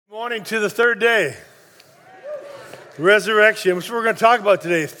Morning to the third day. Resurrection, which we're going to talk about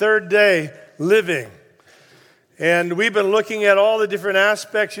today. Third day living. And we've been looking at all the different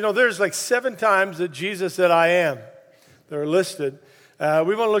aspects. You know, there's like 7 times that Jesus said, I am. They're listed.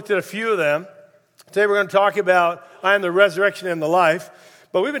 We've only looked at a few of them. Today we're going to talk about I am the resurrection and the life.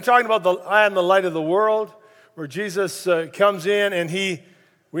 But we've been talking about I am the light of the world, where Jesus comes in and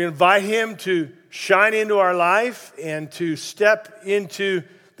we invite him to shine into our life and to step into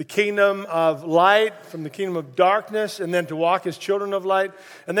the kingdom of light from the kingdom of darkness, and then to walk as children of light,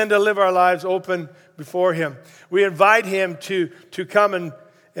 and then to live our lives open before him. We invite him to come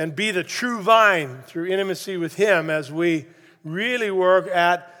and be the true vine through intimacy with him as we really work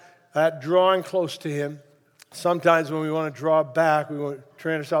at drawing close to him. Sometimes when we want to draw back, we want to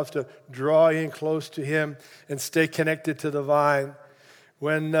train ourselves to draw in close to him and stay connected to the vine.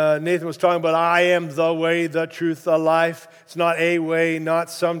 When Nathan was talking about, I am the way, the truth, the life. It's not a way,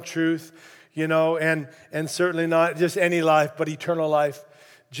 not some truth, you know, and certainly not just any life, but eternal life.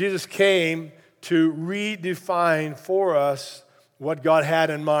 Jesus came to redefine for us what God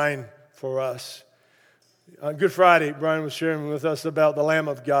had in mind for us. On Good Friday, Brian was sharing with us about the Lamb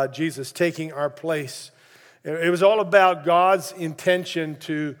of God, Jesus taking our place. It was all about God's intention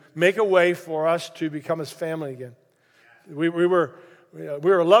to make a way for us to become his family again. We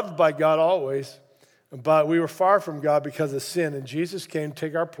were loved by God always, but we were far from God because of sin. And Jesus came to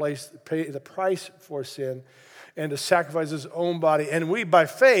take our place, pay the price for sin, and to sacrifice his own body. And we, by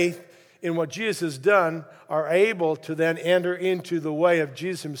faith in what Jesus has done, are able to then enter into the way of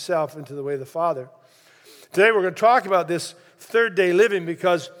Jesus himself, into the way of the Father. Today we're going to talk about this third day living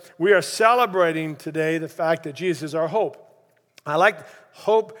because we are celebrating today the fact that Jesus is our hope. I like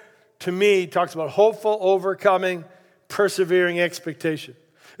hope. To me, talks about hopeful, overcoming, persevering expectation.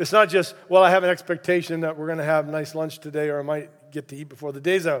 It's not just, well, I have an expectation that we're going to have a nice lunch today, or I might get to eat before the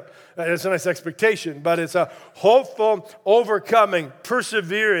day's out. It's a nice expectation, but it's a hopeful, overcoming,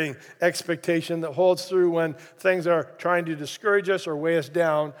 persevering expectation that holds through when things are trying to discourage us or weigh us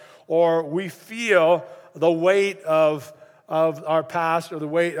down, or we feel the weight of our past or the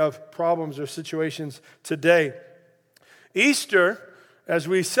weight of problems or situations today. Easter, as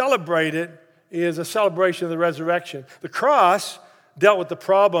we celebrate it, is a celebration of the resurrection. The cross dealt with the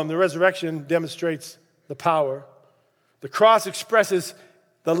problem. The resurrection demonstrates the power. The cross expresses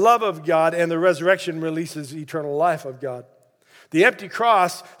the love of God, and the resurrection releases eternal life of God. The empty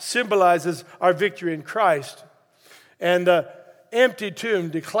cross symbolizes our victory in Christ. And the empty tomb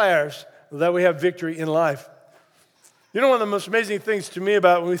declares that we have victory in life. You know, one of the most amazing things to me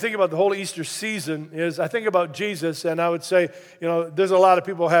about when we think about the whole Easter season is I think about Jesus, and I would say, you know, there's a lot of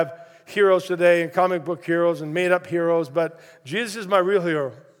people who have heroes today and comic book heroes and made-up heroes, but Jesus is my real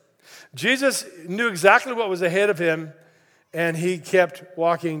hero. Jesus knew exactly what was ahead of him, and he kept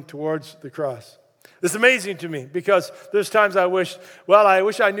walking towards the cross. It's amazing to me because there's times I wish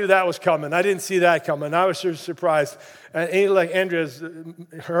I knew that was coming. I didn't see that coming. I was sort of surprised. And like Andrea's,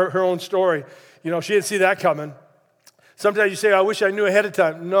 her own story, you know, she didn't see that coming. Sometimes you say, I wish I knew ahead of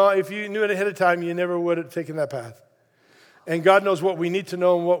time. No, if you knew it ahead of time, you never would have taken that path. And God knows what we need to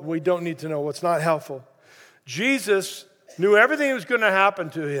know and what we don't need to know, what's not helpful. Jesus knew everything that was going to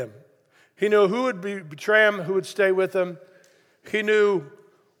happen to him. He knew who would betray him, who would stay with him. He knew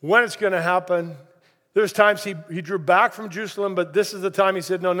when it's going to happen. There's times he drew back from Jerusalem, but this is the time he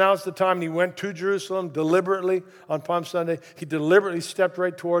said, no, now's the time. And he went to Jerusalem deliberately on Palm Sunday. He deliberately stepped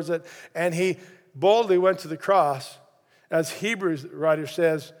right towards it, and he boldly went to the cross, as Hebrews writer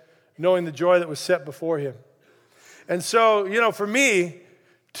says, knowing the joy that was set before him. And so, you know, for me,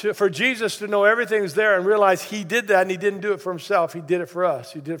 for Jesus to know everything was there and realize he did that, and he didn't do it for himself. He did it for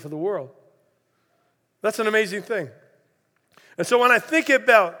us. He did it for the world. That's an amazing thing. And so when I think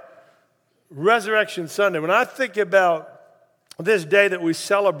about Resurrection Sunday, when I think about this day that we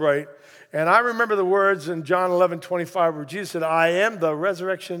celebrate, and I remember the words in John 11:25 where Jesus said, I am the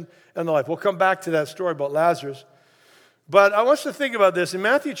resurrection and the life. We'll come back to that story about Lazarus. But I want us to think about this. In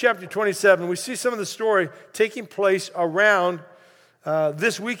Matthew chapter 27, we see some of the story taking place around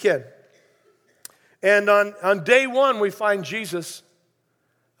this weekend. And on day one, we find Jesus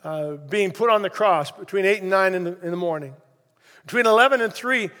being put on the cross between 8 and 9 in the morning. Between 11 and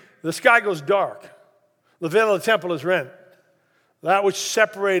 3, the sky goes dark. The veil of the temple is rent. That which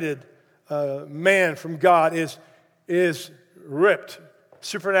separated man from God is ripped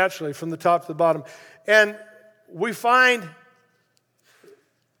supernaturally from the top to the bottom. And we find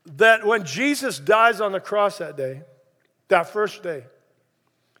that when Jesus dies on the cross that day, that first day,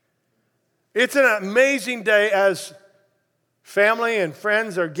 it's an amazing day as family and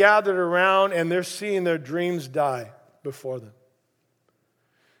friends are gathered around and they're seeing their dreams die before them.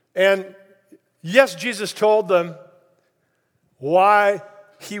 And yes, Jesus told them why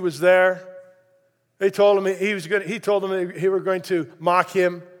he was there. He told them they were going to mock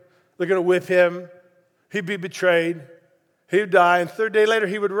him. They're going to whip him. He'd be betrayed. He would die, and third day later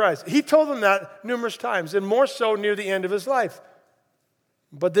he would rise. He told them that numerous times, and more so near the end of his life.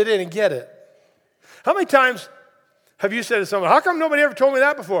 But they didn't get it. How many times have you said to someone, how come nobody ever told me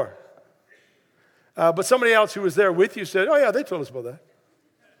that before? But somebody else who was there with you said, oh yeah, they told us about that.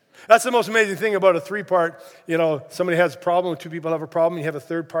 That's the most amazing thing about a three-part, somebody has a problem, two people have a problem, you have a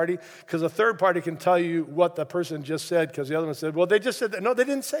third party, because a third party can tell you what the person just said, because the other one said, well, they just said that. No, they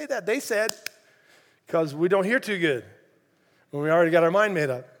didn't say that. They said, because we don't hear too good when we already got our mind made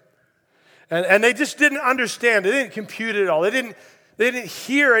up. And they just didn't understand. They didn't compute it all. They didn't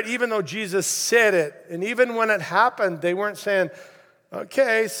hear it even though Jesus said it. And even when it happened, they weren't saying,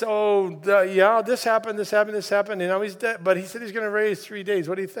 okay, so this happened, and now he's dead. But he said he's going to raise 3 days.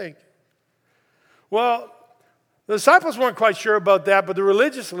 What do you think? Well, the disciples weren't quite sure about that, but the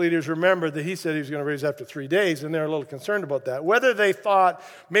religious leaders remembered that he said he was going to raise after 3 days, and they're a little concerned about that. Whether they thought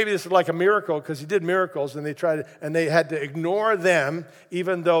maybe this was like a miracle, because he did miracles, and they had to ignore them,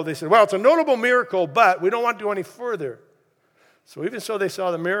 even though they said, well, it's a notable miracle, but we don't want to go any further. So even so they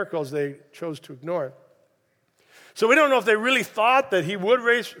saw the miracles, they chose to ignore it. So we don't know if they really thought that he would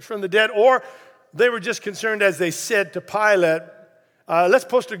raise from the dead, or they were just concerned, as they said to Pilate, let's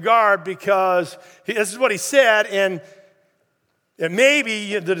post a guard because this is what he said, and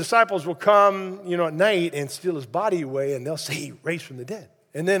maybe the disciples will come, at night and steal his body away, and they'll say he raised from the dead.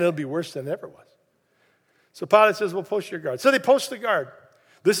 And then it'll be worse than it ever was. So Pilate says, well, post your guard. So they post the guard.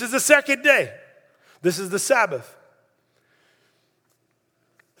 This is the second day. This is the Sabbath.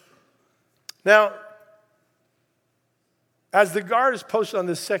 Now, as the guard is posted on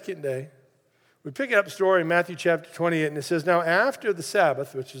this second day, we pick up a story in Matthew chapter 28, and it says, now after the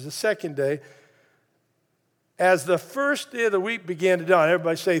Sabbath, which is the second day, as the first day of the week began to dawn,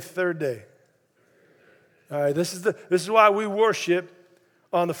 everybody say third day. All right, this is why we worship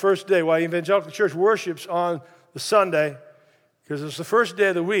on the first day, why Evangelical Church worships on the Sunday, because it's the first day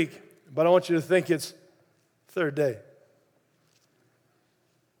of the week, but I want you to think it's third day.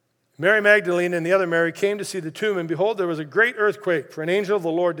 Mary Magdalene and the other Mary came to see the tomb, and behold, there was a great earthquake, for an angel of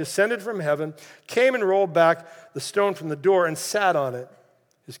the Lord descended from heaven, came and rolled back the stone from the door and sat on it.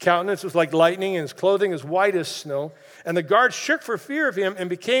 His countenance was like lightning, and his clothing as white as snow. And the guards shook for fear of him and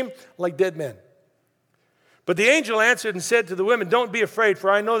became like dead men. But the angel answered and said to the women, don't be afraid, for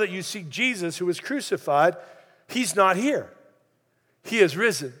I know that you seek Jesus who was crucified. He's not here. He is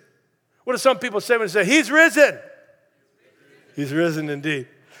risen. What do some people say when they say, he's risen? He's risen indeed.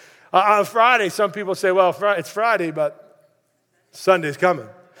 On Friday, some people say, well, it's Friday, but Sunday's coming.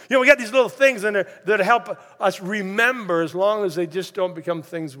 We got these little things in there that help us remember, as long as they just don't become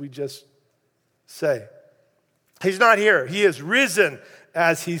things we just say. He's not here. He is risen,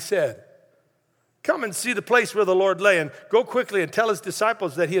 as he said. Come and see the place where the Lord lay, and go quickly and tell his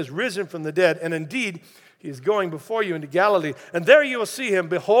disciples that he is risen from the dead, and indeed, he is going before you into Galilee. And there you will see him.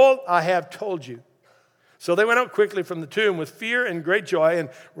 Behold, I have told you. So they went out quickly from the tomb with fear and great joy and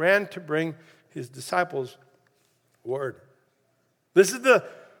ran to bring his disciples word. This is the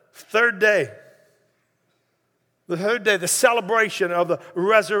third day. The third day, the celebration of the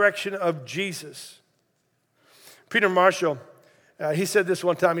resurrection of Jesus. Peter Marshall, he said this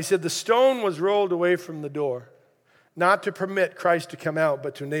one time. He said, the stone was rolled away from the door, not to permit Christ to come out,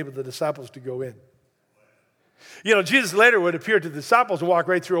 but to enable the disciples to go in. Jesus later would appear to the disciples and walk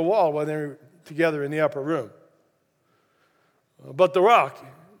right through a wall while they were together in the upper room. But the rock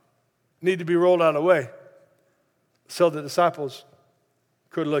needed to be rolled out of the way so the disciples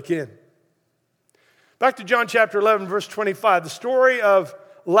could look in. Back to John chapter 11, verse 25, the story of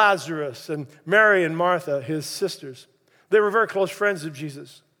Lazarus and Mary and Martha, his sisters. They were very close friends of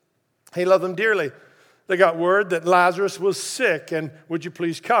Jesus. He loved them dearly. They got word that Lazarus was sick, and would you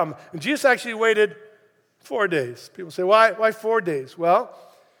please come? And Jesus actually waited 4 days. People say, why 4 days? Well,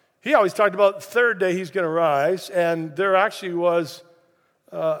 he always talked about the third day he's going to rise, and there actually was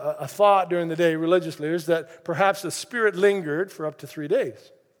a thought during the day, religious leaders, that perhaps the Spirit lingered for up to 3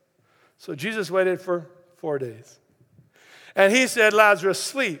 days. So Jesus waited for 4 days. And he said, Lazarus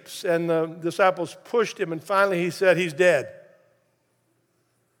sleeps, and the disciples pushed him, and finally he said, he's dead.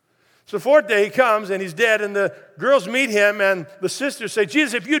 So the fourth day he comes, and he's dead, and the girls meet him, and the sisters say,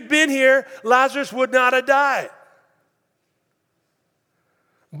 Jesus, if you'd been here, Lazarus would not have died.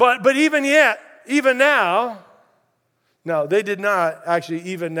 But even now, no, they did not actually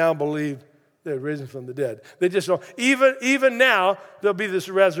even now believe they had risen from the dead. They just know, even now, there'll be this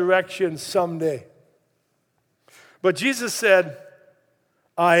resurrection someday. But Jesus said,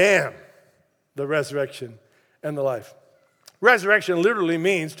 I am the resurrection and the life. Resurrection literally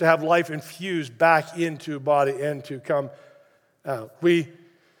means to have life infused back into a body and to come out. We,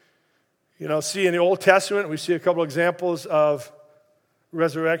 see in the Old Testament, we see a couple examples of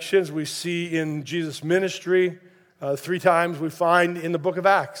resurrections. We see in Jesus' ministry 3 times we find in the book of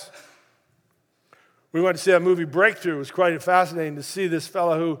Acts. We went to see that movie Breakthrough. It was quite fascinating to see this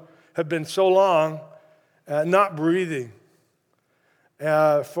fellow who had been so long not breathing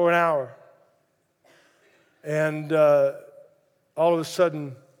for an hour. And all of a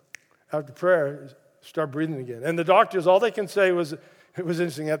sudden, after prayer, start breathing again. And the doctors, all they can say was, it was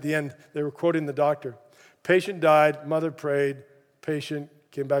interesting at the end, they were quoting the doctor. Patient died, mother prayed, patient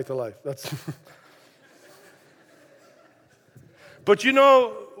came back to life. That's But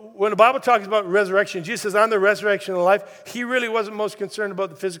when the Bible talks about resurrection, Jesus says, I'm the resurrection and the life. He really wasn't most concerned about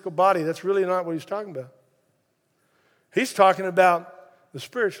the physical body. That's really not what he's talking about. He's talking about the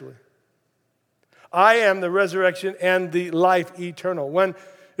spiritually. I am the resurrection and the life eternal.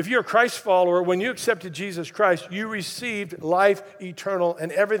 If you're a Christ follower, when you accepted Jesus Christ, you received life eternal,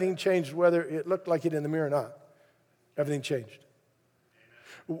 and everything changed, whether it looked like it in the mirror or not. Everything changed.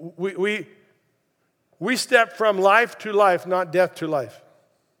 We step from life to life, not death to life,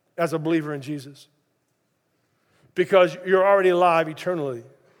 as a believer in Jesus. Because you're already alive eternally.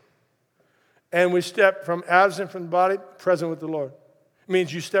 And we step from absent from the body, present with the Lord. It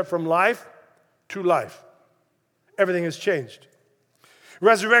means you step from life to life. Everything has changed.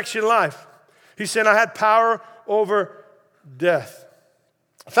 Resurrection life. He said, I had power over death.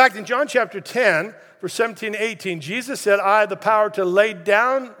 In fact, in John chapter 10, verse 17 and 18, Jesus said, I have the power to lay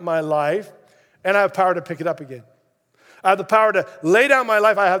down my life, and I have power to pick it up again. I have the power to lay down my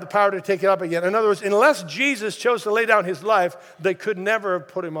life. I have the power to take it up again. In other words, unless Jesus chose to lay down his life, they could never have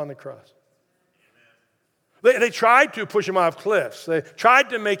put him on the cross. They tried to push him off cliffs. They tried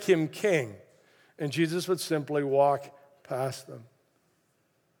to make him king. And Jesus would simply walk past them.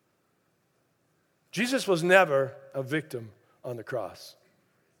 Jesus was never a victim on the cross.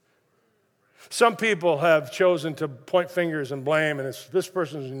 Some people have chosen to point fingers and blame, and it's this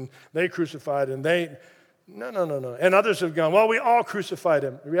person, and they crucified, and they... No. And others have gone, well, we all crucified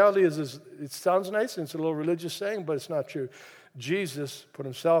him. The reality is it sounds nice, and it's a little religious saying, but it's not true. Jesus put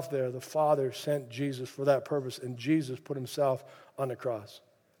himself there. The Father sent Jesus for that purpose, and Jesus put himself on the cross.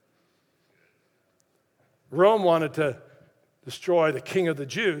 Rome wanted to destroy the king of the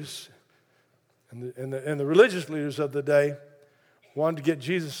Jews, and the religious leaders of the day wanted to get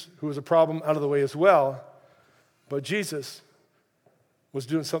Jesus, who was a problem, out of the way as well. But Jesus was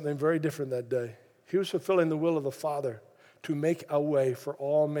doing something very different that day. He was fulfilling the will of the Father to make a way for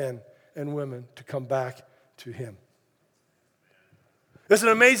all men and women to come back to him. It's an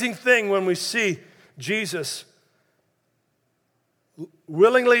amazing thing when we see Jesus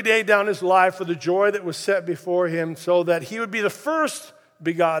willingly lay down his life for the joy that was set before him so that he would be the first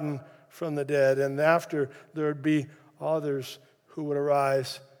begotten from the dead, and after there would be others who would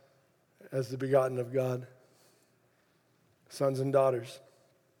arise as the begotten of God, sons and daughters.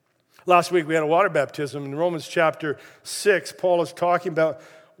 Last week we had a water baptism. In Romans chapter 6, Paul is talking about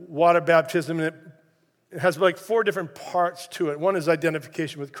water baptism, and it has like 4 different parts to it. One is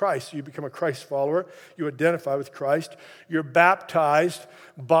identification with Christ. You become a Christ follower. You identify with Christ. You're baptized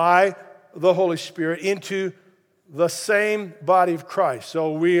by the Holy Spirit into the same body of Christ.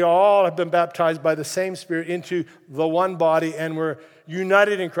 So we all have been baptized by the same Spirit into the one body, and we're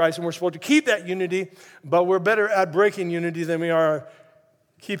united in Christ, and we're supposed to keep that unity, but we're better at breaking unity than we are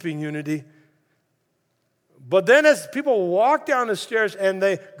keeping unity. But then as people walk down the stairs and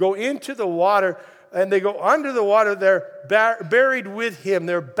they go into the water and they go under the water, they're buried with him.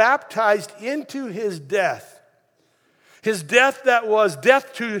 They're baptized into his death. His death that was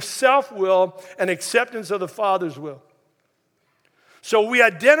death to self-will and acceptance of the Father's will. So we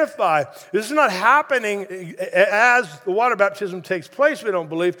identify, this is not happening as the water baptism takes place, we don't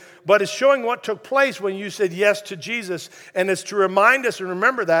believe, but it's showing what took place when you said yes to Jesus, and it's to remind us and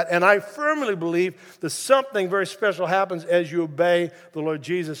remember that, and I firmly believe that something very special happens as you obey the Lord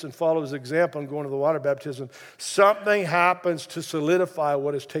Jesus and follow his example and go into the water baptism. Something happens to solidify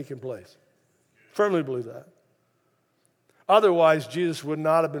what has taken place. Firmly believe that. Otherwise, Jesus would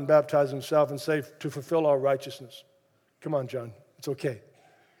not have been baptized himself and say, to fulfill our righteousness. Come on, John. It's okay.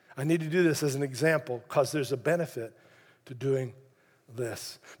 I need to do this as an example because there's a benefit to doing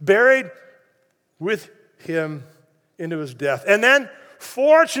this. Buried with him into his death. And then,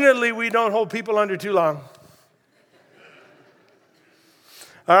 fortunately, we don't hold people under too long.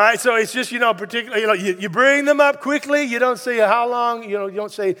 All right, so it's just, particularly, you bring them up quickly. You don't say how long, you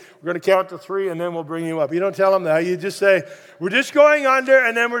don't say, we're going to count to 3 and then we'll bring you up. You don't tell them that. You just say, we're just going under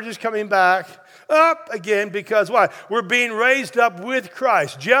and then we're just coming back up again because why? We're being raised up with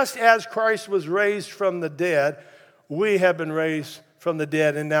Christ. Just as Christ was raised from the dead, we have been raised from the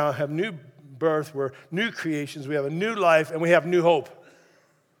dead and now have new birth. We're new creations. We have a new life and we have new hope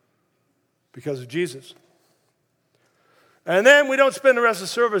because of Jesus. And then we don't spend the rest of the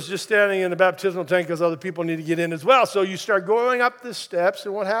service just standing in the baptismal tank because other people need to get in as well. So you start going up the steps,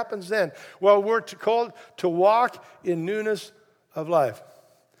 and what happens then? Well, we're called to walk in newness of life.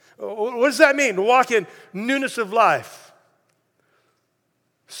 What does that mean, to walk in newness of life?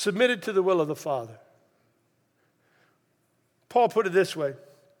 Submitted to the will of the Father. Paul put it this way.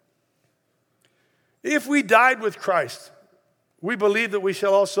 If we died with Christ, we believe that we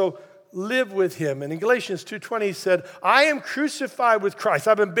shall also live with him. And in Galatians 2:20 he said, I am crucified with Christ.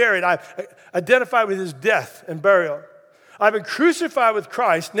 I've been buried. I've identified with his death and burial. I've been crucified with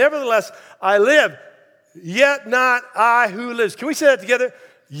Christ. Nevertheless, I live. Yet not I who lives. Can we say that together?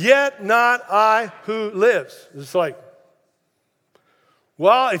 Yet not I who lives. It's like,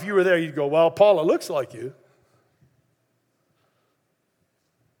 well, if you were there, you'd go, well, Paul, it looks like you.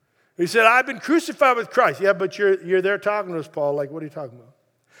 He said, I've been crucified with Christ. Yeah, but you're there talking to us, Paul. Like, what are you talking about?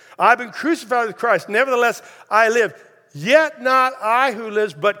 I've been crucified with Christ. Nevertheless, I live. Yet not I who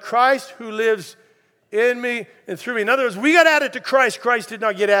lives, but Christ who lives in me and through me. In other words, we got added to Christ. Christ did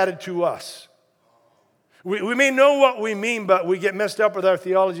not get added to us. We may know what we mean, but we get messed up with our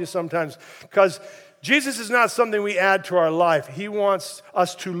theology sometimes because Jesus is not something we add to our life. He wants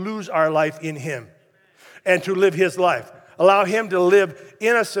us to lose our life in him and to live his life. Allow him to live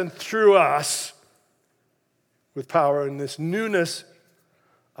in us and through us with power in this newness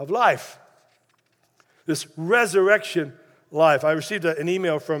of life, this resurrection life. I received an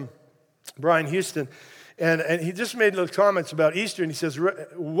email from Brian Houston, and he just made little comments about Easter, and he says,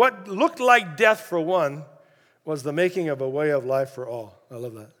 what looked like death for one was the making of a way of life for all. I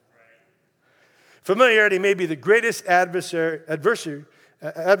love that. Familiarity may be the greatest adversary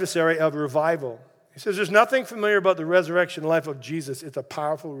of revival. He says there's nothing familiar about the resurrection life of Jesus. It's a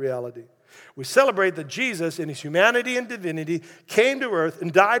powerful reality. We celebrate that Jesus, in his humanity and divinity, came to earth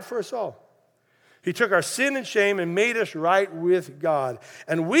and died for us all. He took our sin and shame and made us right with God.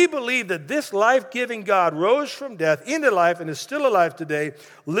 And we believe that this life-giving God rose from death into life and is still alive today,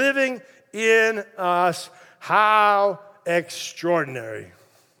 living in us. How extraordinary.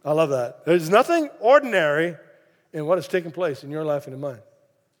 I love that. There's nothing ordinary in what has taken place in your life and in mine.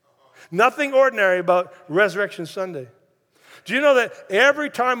 Nothing ordinary about Resurrection Sunday. Do you know that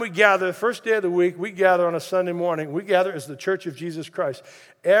every time we gather, the first day of the week, we gather on a Sunday morning, we gather as the Church of Jesus Christ.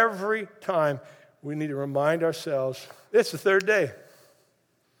 Every time we need to remind ourselves, it's the third day.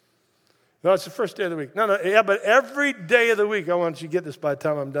 No, it's the first day of the week. Yeah, but every day of the week, I want you to get this by the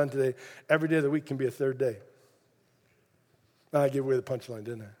time I'm done today, every day of the week can be a third day. I gave away the punchline,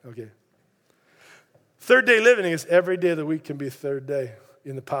 didn't I? Okay. Third day living is every day of the week can be a third day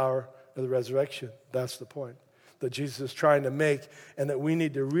in the power of the resurrection. That's the point that Jesus is trying to make and that we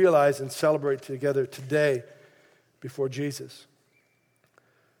need to realize and celebrate together today before Jesus.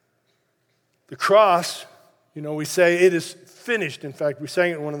 The cross, we say it is finished. In fact, we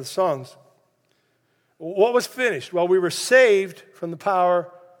sang it in one of the songs. What was finished? Well, we were saved from the power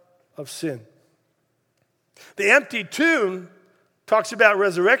of sin. The empty tomb talks about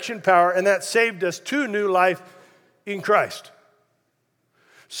resurrection power, and that saved us to new life in Christ.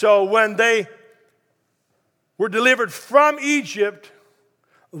 So when they were delivered from Egypt,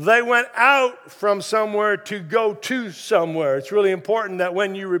 they went out from somewhere to go to somewhere. It's really important that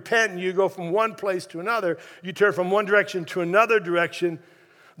when you repent and you go from one place to another, you turn from one direction to another direction,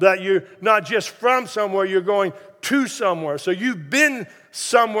 that you're not just from somewhere, you're going to somewhere. So you've been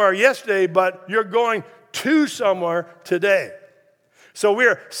somewhere yesterday, but you're going to somewhere today. So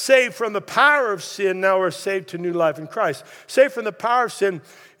we're saved from the power of sin. Now we're saved to new life in Christ. Saved from the power of sin,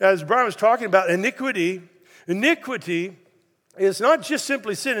 as Brian was talking about, iniquity. Iniquity is not just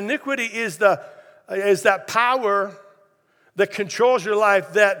simply sin. Iniquity is that power that controls your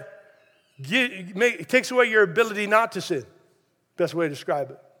life, that takes away your ability not to sin. Best way to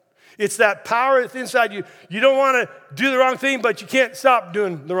describe it. It's that power that's inside you. You don't want to do the wrong thing, but you can't stop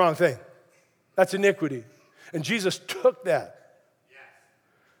doing the wrong thing. That's iniquity. And Jesus took that.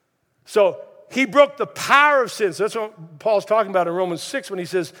 So he broke the power of sin. So that's what Paul's talking about in Romans 6 when he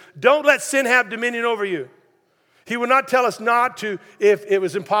says, don't let sin have dominion over you. He would not tell us not to if it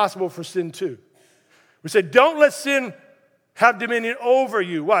was impossible for sin to. We said, don't let sin have dominion over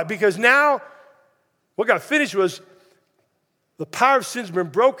you. Why? Because now what got finished was the power of sin's been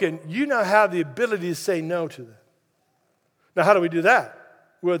broken, you now have the ability to say no to that. Now, how do we do that?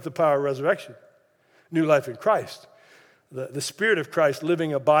 With the power of resurrection. New life in Christ. The Spirit of Christ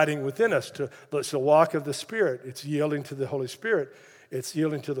living, abiding within us. It's the walk of the Spirit. It's yielding to the Holy Spirit. It's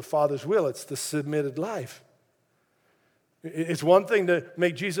yielding to the Father's will. It's the submitted life. It's one thing to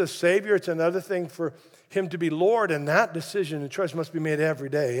make Jesus Savior. It's another thing for Him to be Lord. And that decision and choice must be made every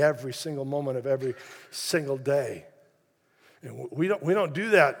day, every single moment of every single day. And we don't do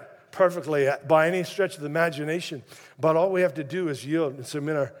that perfectly by any stretch of the imagination. But all we have to do is yield and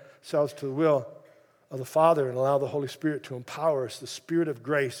submit ourselves to the will of the Father and allow the Holy Spirit to empower us, the Spirit of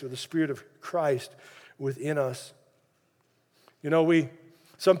grace or the Spirit of Christ within us. You know,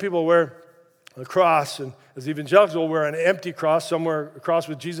 some people wear a cross, and as evangelicals will wear an empty cross, somewhere a cross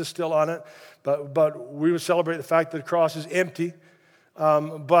with Jesus still on it, but we would celebrate the fact that the cross is empty.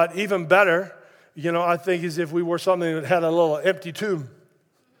 But even better, you know, I think is if we wore something that had a little empty tomb,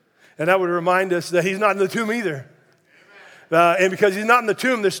 and that would remind us that He's not in the tomb either. And because He's not in the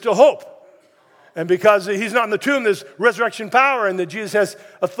tomb, there's still hope. And because He's not in the tomb, there's resurrection power, and that Jesus has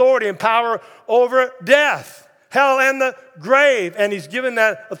authority and power over death, hell, and the grave. And He's given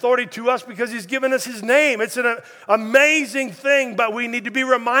that authority to us because He's given us His name. It's an amazing thing, but we need to be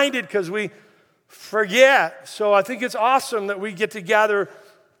reminded because we forget. So I think it's awesome that we get to gather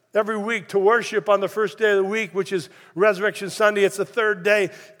every week to worship on the first day of the week, which is Resurrection Sunday. It's the third day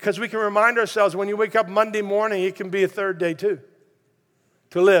because we can remind ourselves when you wake up Monday morning, it can be a third day too,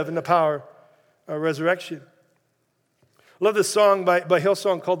 to live in the power of resurrection. I love this song by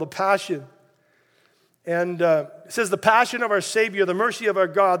Hillsong called The Passion. And it says, the passion of our Savior, the mercy of our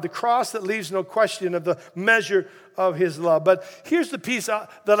God, the cross that leaves no question of the measure of His love. But here's the piece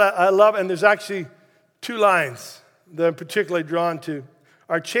that I love, and there's actually two lines that I'm particularly drawn to.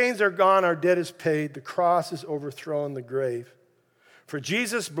 Our chains are gone, our debt is paid, the cross is overthrown, the grave. For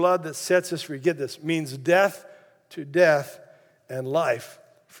Jesus' blood that sets us free, get this, means death to death and life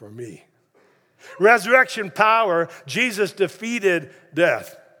for me. Resurrection power, Jesus defeated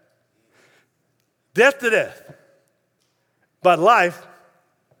death. Death to death, but life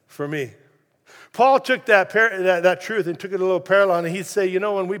for me. Paul took that truth and took it a little parallel, and he'd say, you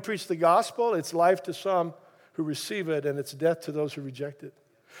know, when we preach the gospel, it's life to some who receive it, and it's death to those who reject it.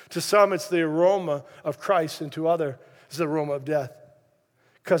 To some, it's the aroma of Christ, and to others, it's the aroma of death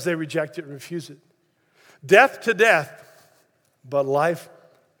because they reject it and refuse it. Death to death, but life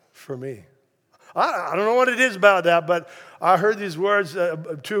for me. I don't know what it is about that, but I heard these words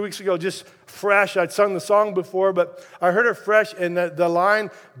 2 weeks ago, just fresh. I'd sung the song before, but I heard it fresh, and the line,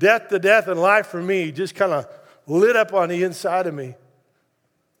 death to death and life for me, just kind of lit up on the inside of me.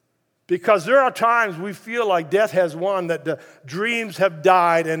 Because there are times we feel like death has won, that the dreams have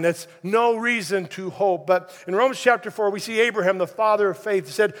died, and there's no reason to hope. But in Romans chapter 4, we see Abraham, the father of faith,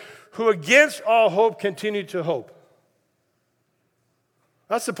 said, who against all hope continued to hope.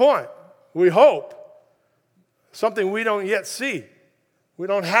 That's the point. We hope something we don't yet see. We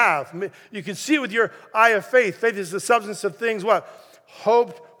don't have. You can see it with your eye of faith. Faith is the substance of things, what?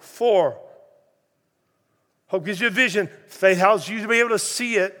 Hoped for. Hope gives you a vision. Faith helps you to be able to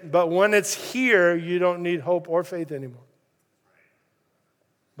see it, but when it's here, you don't need hope or faith anymore.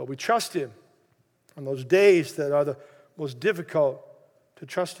 But we trust Him on those days that are the most difficult to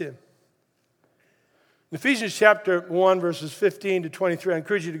trust Him. In Ephesians chapter 1, verses 15 to 23, I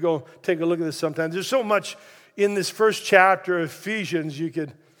encourage you to go take a look at this sometime. There's so much in this first chapter of Ephesians, you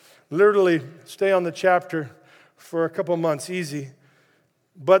could literally stay on the chapter for a couple months, easy.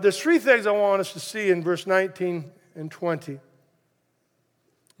 But there's three things I want us to see in verse 19 and 20.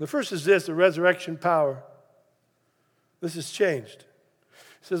 The first is this, the resurrection power. This has changed.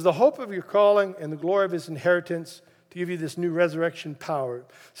 It says, the hope of your calling and the glory of His inheritance to give you this new resurrection power. It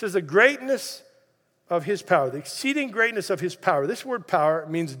says, the greatness of His power, the exceeding greatness of His power. This word power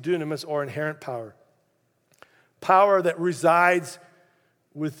means dunamis or inherent power. Power that resides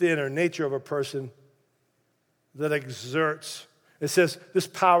within or nature of a person that exerts. It says this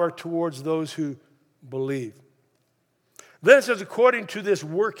power towards those who believe. Then it says according to this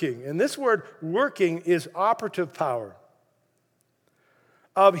working. And this word working is operative power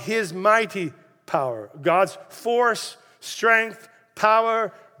of His mighty power. God's force, strength,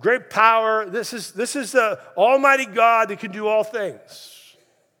 power, great power. This is the Almighty God that can do all things.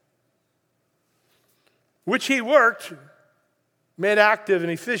 Which He worked, made active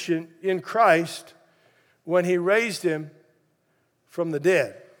and efficient in Christ when He raised Him from the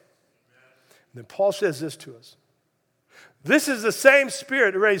dead. And then Paul says this to us. This is the same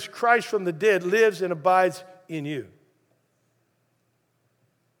Spirit that raised Christ from the dead, lives and abides in you.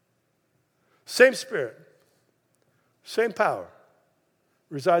 Same Spirit Same power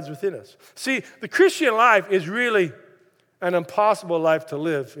resides within us. See, the Christian life is really an impossible life to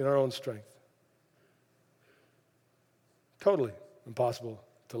live in our own strength. Totally impossible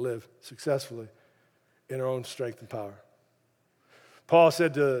to live successfully in our own strength and power. Paul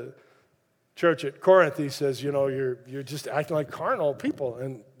said to the church at Corinth, he says, you're just acting like carnal people.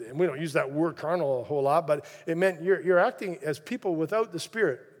 And we don't use that word carnal a whole lot, but it meant you're acting as people without the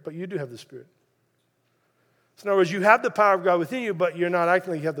Spirit, but you do have the Spirit. So in other words, you have the power of God within you, but you're not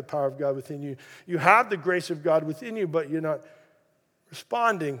acting like you have the power of God within you. You have the grace of God within you, but you're not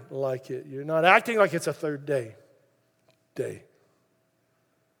responding like it. You're not acting like it's a third day.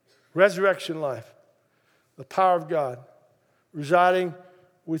 Resurrection life, the power of God residing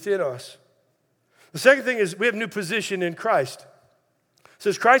within us. The second thing is we have new position in Christ. It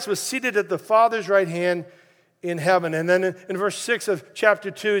says Christ was seated at the Father's right hand in heaven. And then in verse 6 of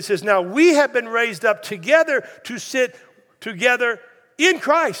chapter 2, it says, now we have been raised up together to sit together in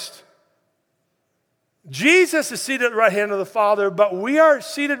Christ. Jesus is seated at the right hand of the Father, but we are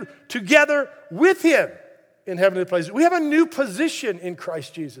seated together with him in heavenly places. We have a new position in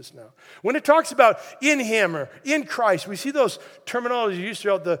Christ Jesus now. When it talks about in him or in Christ, we see those terminologies used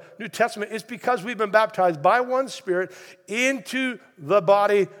throughout the New Testament. It's because we've been baptized by one Spirit into the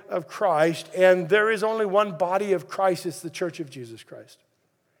body of Christ, and there is only one body of Christ. It's the church of Jesus Christ.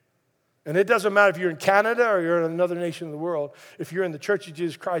 And it doesn't matter if you're in Canada or you're in another nation of the world. If you're in the church of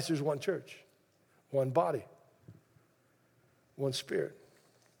Jesus Christ, there's one church, one body, one Spirit.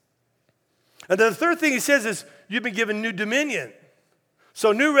 And then the third thing he says is you've been given new dominion.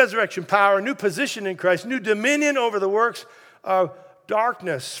 So new resurrection power, new position in Christ, new dominion over the works of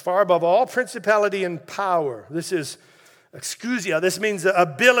darkness, far above all principality and power. This is exousia. This means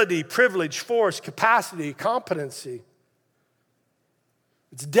ability, privilege, force, capacity, competency.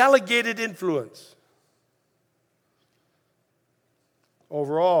 It's delegated influence.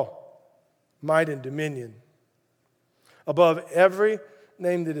 Overall, might and dominion. Above every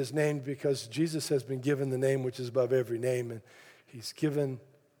name that is named, because Jesus has been given the name which is above every name, and he's given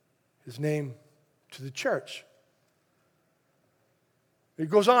his name to the church. It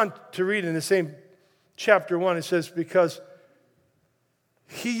goes on to read in the same chapter 1, it says, because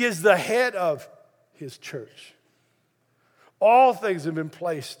he is the head of his church. All things have been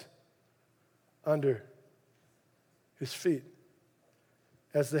placed under his feet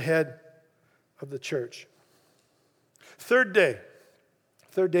as the head of the church. Third day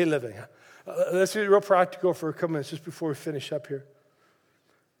living. Let's be real practical for a couple minutes just before we finish up here.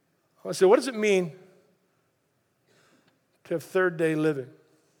 I want to say, what does it mean to have third day living?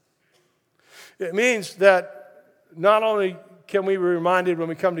 It means that not only can we be reminded when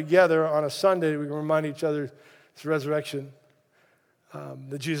we come together on a Sunday, we can remind each other it's resurrection,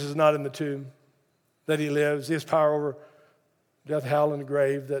 that Jesus is not in the tomb, that he lives, he has power over death, hell, and the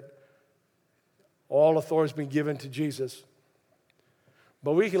grave, that all authority has been given to Jesus.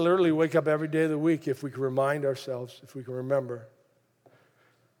 But we can literally wake up every day of the week if we can remind ourselves, if we can remember.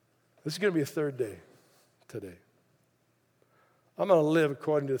 This is going to be a third day today. I'm going to live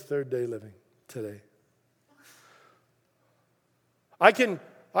according to the third day living today. I can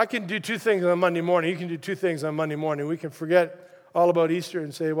do two things on Monday morning. You can do two things on Monday morning. We can forget all about Easter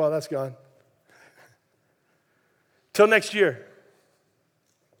and say, well, that's gone. Till next year.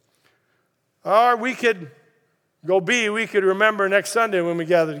 Or we could we could remember next Sunday when we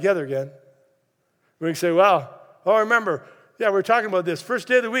gather together again. We can say, remember, we're talking about this. First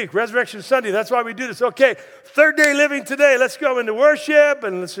day of the week, Resurrection Sunday. That's why we do this. Okay, third day living today. Let's go into worship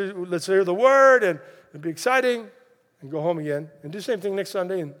and let's hear the word and it'll be exciting and go home again and do the same thing next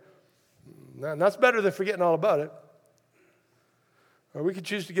Sunday. And that's better than forgetting all about it. Or we could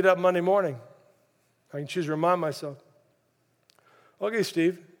choose to get up Monday morning. I can choose to remind myself. Okay,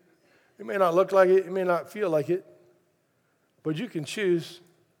 Steve, it may not look like it. It may not feel like it. But you can choose.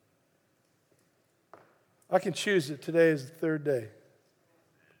 I can choose that today is the third day.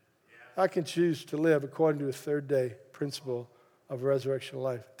 I can choose to live according to a third day principle of resurrection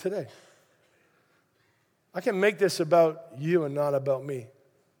life today. I can make this about you and not about me.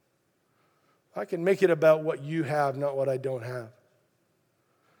 I can make it about what you have, not what I don't have.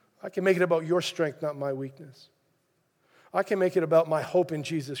 I can make it about your strength, not my weakness. I can make it about my hope in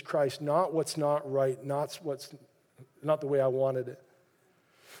Jesus Christ, not what's not right, not the way I wanted it.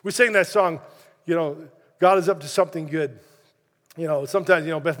 We sang that song, God is up to something good.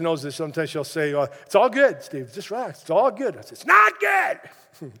 Sometimes, Beth knows this. Sometimes she'll say, it's all good, Steve. Just relax. It's all good. I say, it's not good.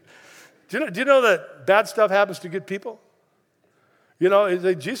 Do you know that bad stuff happens to good people?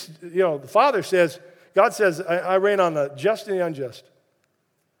 The Father says, God says, I reign on the just and the unjust.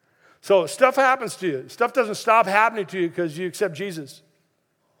 So stuff happens to you. Stuff doesn't stop happening to you because you accept Jesus.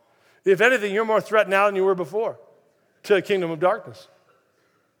 If anything, you're more threatened now than you were before to the kingdom of darkness.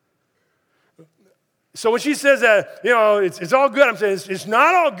 So when she says that, it's all good, I'm saying it's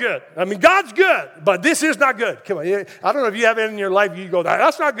not all good. I mean, God's good, but this is not good. Come on. I don't know if you have it in your life, you go,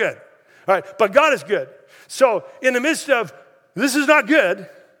 that's not good. All right, but God is good. So in the midst of this is not good,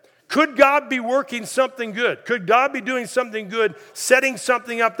 could God be working something good? Could God be doing something good, setting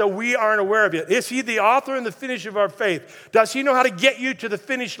something up that we aren't aware of yet? Is he the author and the finisher of our faith? Does he know how to get you to the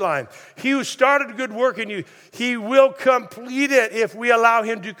finish line? He who started a good work in you, he will complete it if we allow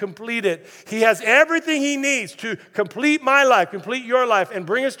him to complete it. He has everything he needs to complete my life, complete your life, and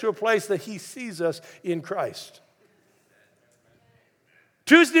bring us to a place that he sees us in Christ.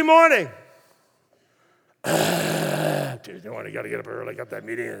 Tuesday morning. Tuesday morning, got to get up early, got that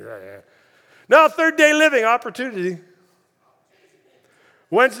meeting. Now, third day living, opportunity.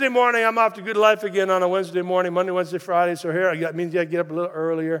 Wednesday morning, I'm off to Good Life again on a Wednesday morning, Monday, Wednesday, Friday. So here, it means you got to get up a little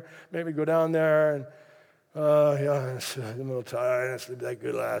earlier, maybe go down there, and I'm a little tired, I didn't sleep that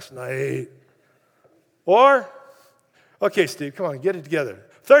good last night. Or, okay, Steve, come on, get it together.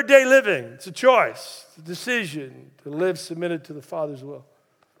 Third day living, it's a choice, it's a decision to live submitted to the Father's will.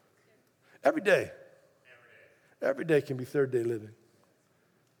 Every day. Every day can be third day living.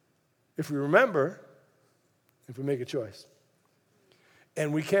 If we remember, if we make a choice.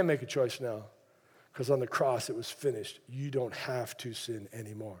 And we can make a choice now, because on the cross it was finished. You don't have to sin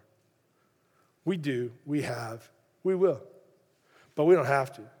anymore. We do, we have, we will. But we don't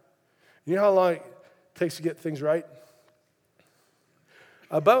have to. You know how long it takes to get things right?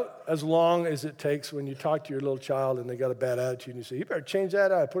 About as long as it takes when you talk to your little child and they got a bad attitude and you say, you better change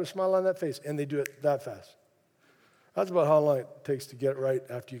that out, put a smile on that face, and they do it that fast. That's about how long it takes to get it right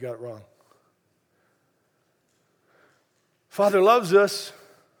after you got it wrong. Father loves us,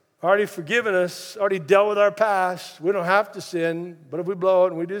 already forgiven us, already dealt with our past. We don't have to sin, but if we blow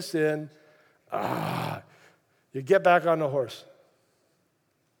it and we do sin, you get back on the horse.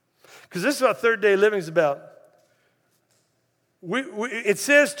 Because this is what third day living is about. It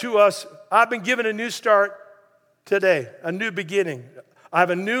says to us, I've been given a new start today, a new beginning. I have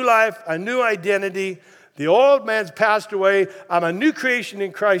a new life, a new identity. The old man's passed away. I'm a new creation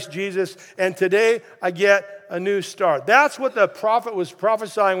in Christ Jesus. And today I get a new start. That's what the prophet was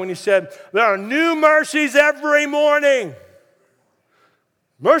prophesying when he said, there are new mercies every morning.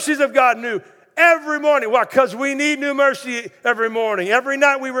 Mercies of God new every morning. Why? Because we need new mercy every morning. Every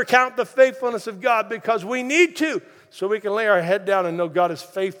night we recount the faithfulness of God because we need to. So we can lay our head down and know God is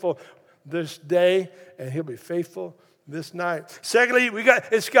faithful this day and he'll be faithful this night. Secondly, you got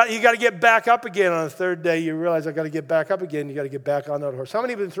to get back up again on the third day. You realize I got to get back up again. You got to get back on that horse. How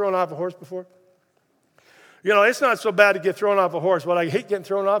many have been thrown off a horse before? It's not so bad to get thrown off a horse. What I hate getting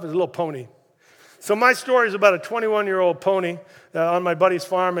thrown off is a little pony. So my story is about a 21-year-old pony on my buddy's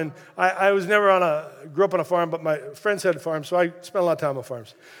farm, and I was never grew up on a farm, but my friends had a farm, so I spent a lot of time on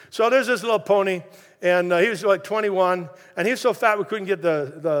farms. So there's this little pony, and he was like 21, and he was so fat we couldn't get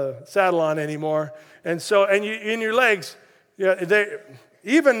the saddle on anymore. And so, in your legs,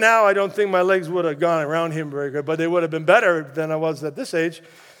 even now I don't think my legs would have gone around him very good, but they would have been better than I was at this age.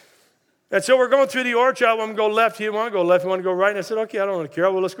 And so we're going through the orchard. I want to go left. He want to go left. He want to go right. And I said, okay, I don't really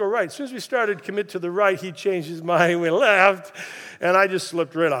care. Well, let's go right. As soon as we started to commit to the right, he changed his mind. He went left. And I just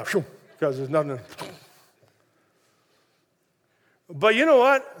slipped right off because there's nothing. But you know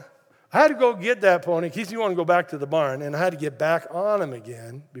what? I had to go get that pony. He wanted to go back to the barn. And I had to get back on him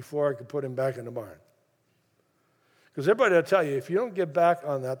again before I could put him back in the barn. Because everybody will tell you, if you don't get back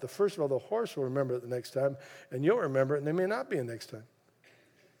on that, first of all, the horse will remember it the next time. And you'll remember it, and they may not be the next time.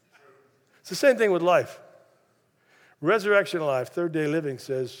 It's the same thing with life. Resurrection life, third day living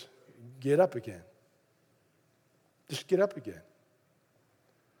says, get up again. Just get up again.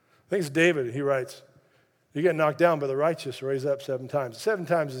 I think it's David, he writes, you get knocked down, but the righteous raise up 7 times. 7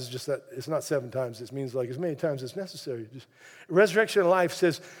 times is just that, it's not 7 times, it means like as many times as necessary. Resurrection life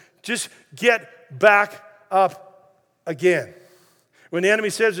says, just get back up again. When the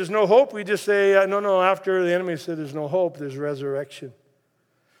enemy says there's no hope, we just say, no, after the enemy said there's no hope, there's resurrection.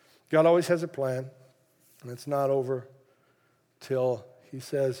 God always has a plan, and it's not over till he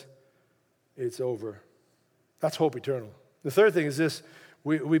says it's over. That's hope eternal. The third thing is this,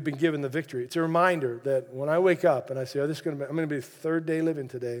 we've been given the victory. It's a reminder that when I wake up and I say, I'm going to be third day living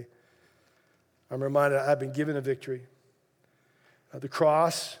today, I'm reminded I've been given a victory. The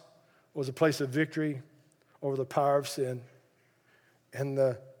cross was a place of victory over the power of sin, and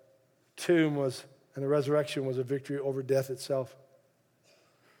the tomb and the resurrection was a victory over death itself.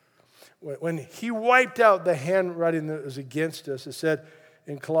 When he wiped out the handwriting that was against us, it said,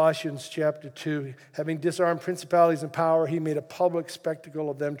 in Colossians chapter 2, having disarmed principalities and power, he made a public spectacle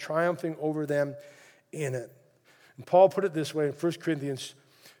of them, triumphing over them in it. And Paul put it this way in 1 Corinthians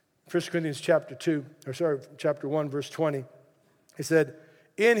chapter 1, verse 20. He said,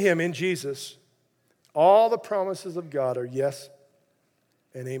 in him, in Jesus, all the promises of God are yes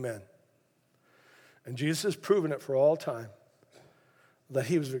and amen. And Jesus has proven it for all time that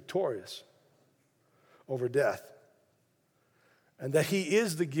he was victorious over death and that he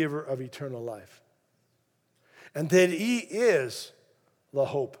is the giver of eternal life and that he is the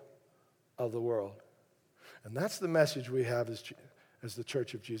hope of the world. And that's the message we have as the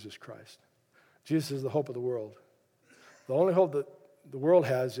Church of Jesus Christ. Jesus is the hope of the world. The only hope that the world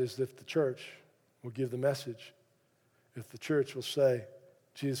has is if the church will give the message, if the church will say,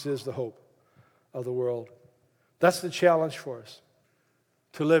 Jesus is the hope of the world. That's the challenge for us,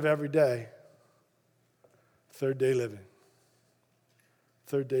 to live every day, third day living.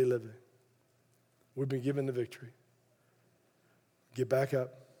 Third day living. We've been given the victory. Get back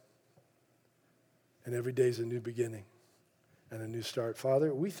up, and every day is a new beginning and a new start.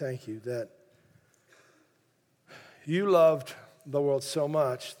 Father, we thank you that you loved the world so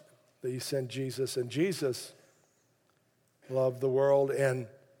much that you sent Jesus, and Jesus loved the world and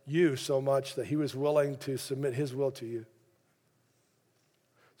you so much that he was willing to submit his will to you.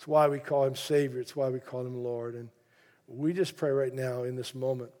 It's why we call him Savior. It's why we call him Lord. And we just pray right now in this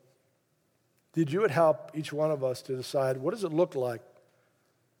moment that you would help each one of us to decide, what does it look like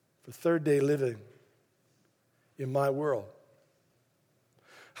for third day living in my world?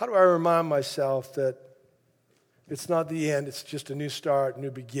 How do I remind myself that it's not the end, it's just a new start,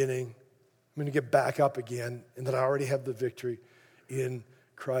 new beginning. I'm going to get back up again, and that I already have the victory in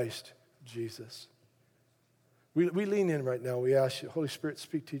Christ Jesus. We lean in right now. We ask you, Holy Spirit,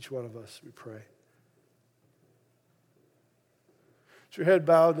 speak to each one of us, we pray. With your head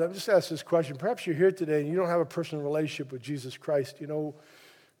bowed, I'm just ask this question. Perhaps you're here today and you don't have a personal relationship with Jesus Christ. You know,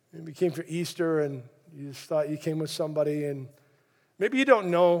 maybe you came for Easter and you just thought you came with somebody, and maybe you don't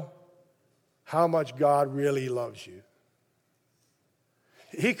know how much God really loves you.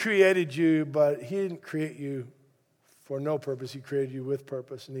 He created you, but he didn't create you for no purpose. He created you with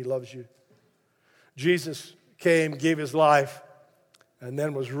purpose, and he loves you. Jesus came, gave his life, and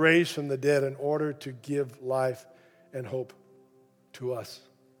then was raised from the dead in order to give life and hope to us.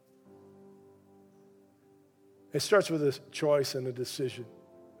 It starts with a choice and a decision.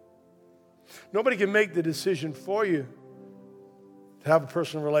 Nobody can make the decision for you to have a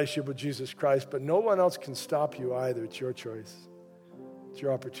personal relationship with Jesus Christ, but no one else can stop you either. It's your choice. It's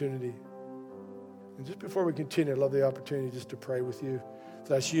your opportunity. And just before we continue, I'd love the opportunity just to pray with you. If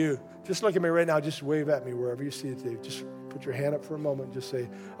that's you, just look at me right now. Just wave at me wherever you see it today. Just put your hand up for a moment and just say,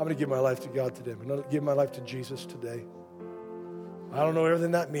 I'm going to give my life to God today. I'm going to give my life to Jesus today. I don't know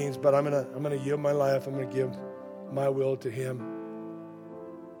everything that means, but I'm going to yield my life. I'm going to give my will to him.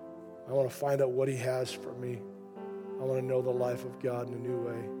 I want to find out what he has for me. I want to know the life of God in a new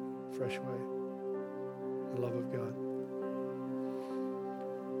way, fresh way, the love of God.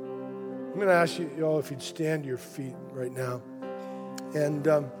 I'm going to ask you all if you'd stand to your feet right now and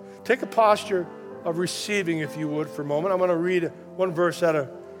take a posture of receiving, if you would, for a moment. I'm going to read one verse out of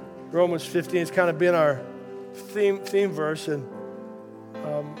Romans 15. It's kind of been our theme verse, and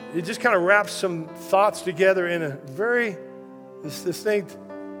it just kind of wraps some thoughts together in a very distinct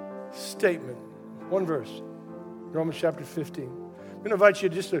statement. One verse, Romans chapter 15. I'm going to invite you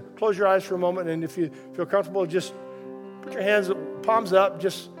just to close your eyes for a moment, and if you feel comfortable, just put your hands, palms up,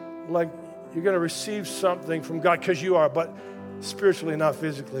 just like you're going to receive something from God, because you are, but spiritually, not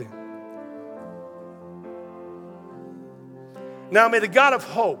physically. Now may the God of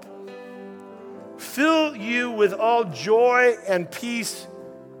hope fill you with all joy and peace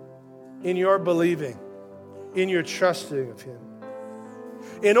in your believing, in your trusting of him,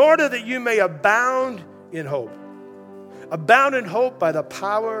 in order that you may abound in hope. Abound in hope by the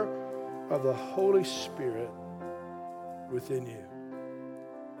power of the Holy Spirit within you.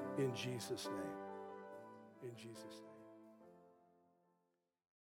 In Jesus' name. In Jesus' name.